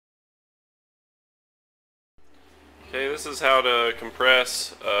this is how to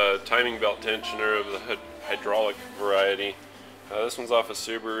compress a timing belt tensioner of the hydraulic variety. This one's off a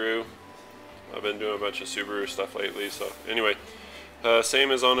Subaru. I've been doing a bunch of Subaru stuff lately, so anyway.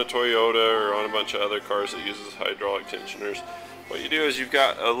 Same as on a Toyota or on a bunch of other cars that uses hydraulic tensioners. What you do is you've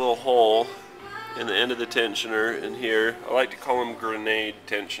got a little hole in the end of the tensioner in here. I like to call them grenade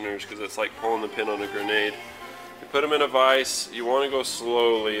tensioners because it's like pulling the pin on a grenade. You put them in a vise. You want to go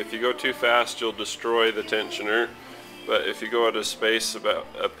slowly. If you go too fast, you'll destroy the tensioner. But if you go at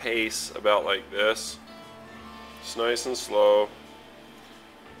a pace about like this, it's nice and slow,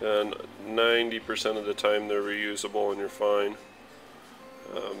 and 90% of the time they're reusable and you're fine.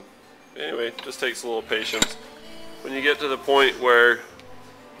 Anyway, it just takes a little patience. When you get to the point where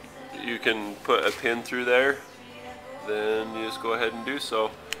you can put a pin through there, then you just go ahead and do so.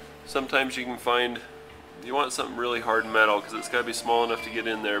 Sometimes you can find, you want something really hard metal because it's got to be small enough to get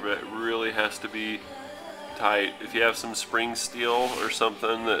in there, but it really has to be tight. If you have some spring steel or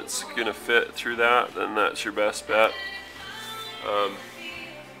something that's going to fit through that, then that's your best bet.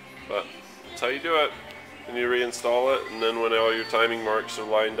 But that's how you do it. And you reinstall it, and then when all your timing marks are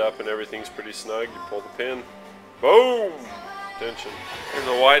lined up and everything's pretty snug, you pull the pin. Boom! Tension. Here's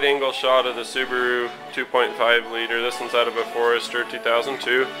a wide angle shot of the Subaru 2.5 liter. This one's out of a Forester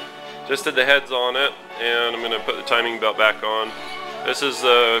 2002. Just did the heads on it, and I'm going to put the timing belt back on. This is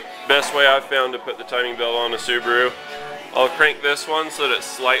the best way I've found to put the timing belt on a Subaru. I'll crank this one so that it's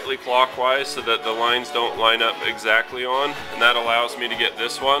slightly clockwise so that the lines don't line up exactly on, and that allows me to get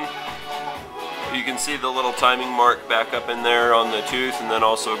this one. You can see the little timing mark back up in there on the tooth, and then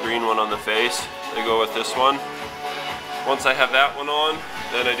also a green one on the face. They go with this one. Once I have that one on,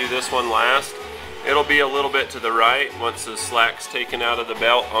 then I do this one last. It'll be a little bit to the right once the slack's taken out of the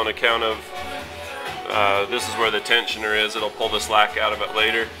belt on account of this is where the tensioner is. It'll pull the slack out of it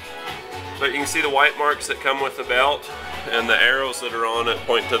later. But you can see the white marks that come with the belt, and the arrows that are on it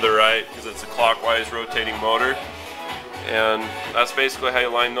point to the right because it's a clockwise rotating motor. And that's basically how you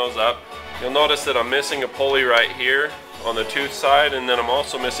line those up. You'll notice that I'm missing a pulley right here on the tooth side, and then I'm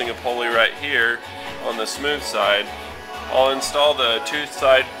also missing a pulley right here on the smooth side. I'll install the tooth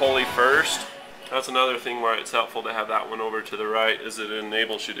side pulley first. That's another thing where it's helpful to have that one over to the right, is it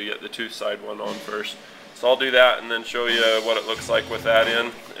enables you to get the tooth side one on first. So I'll do that and then show you what it looks like with that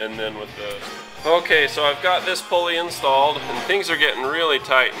in, and then with the... Okay, so I've got this pulley installed, and things are getting really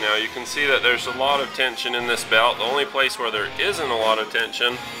tight now. You can see that there's a lot of tension in this belt. The only place where there isn't a lot of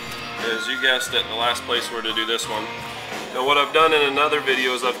tension is, you guessed it, the last place where to do this one. Now what I've done in another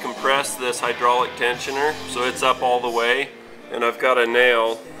video is I've compressed this hydraulic tensioner so it's up all the way, and I've got a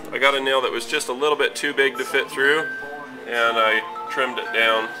nail. I got a nail that was just a little bit too big to fit through, and I trimmed it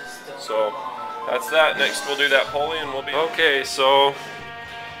down. So that's that. Next we'll do that pulley and we'll be... Okay, so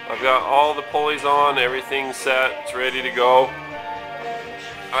I've got all the pulleys on, everything's set, it's ready to go.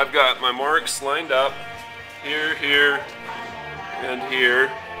 I've got my marks lined up here, here, and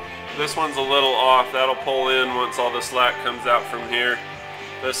here. This one's a little off. That'll pull in once all the slack comes out from here.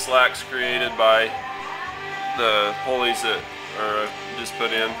 This slack's created by the pulleys that are just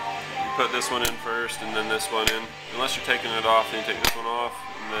put in. You put this one in first and then this one in. Unless you're taking it off, then you take this one off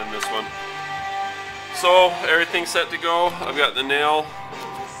and then this one. So everything's set to go. I've got the nail,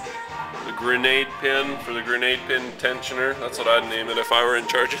 the grenade pin for the grenade pin tensioner. That's what I'd name it if I were in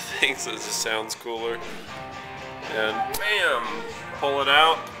charge of things. It just sounds cooler. And bam! Pull it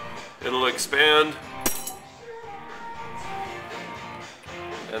out. It'll expand,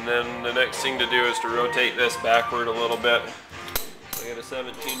 and then the next thing to do is to rotate this backward a little bit. So I got a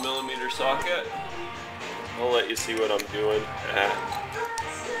 17mm socket. I'll let you see what I'm doing.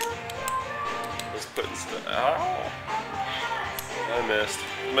 Just putting stuff. Ow! I missed.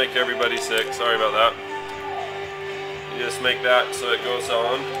 It'll make everybody sick. Sorry about that. You just make that so it goes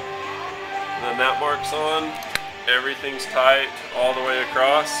on, and then that marks on. Everything's tight all the way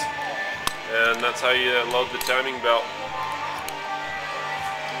across. And that's how you load the timing belt.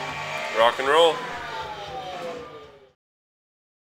 Rock and roll.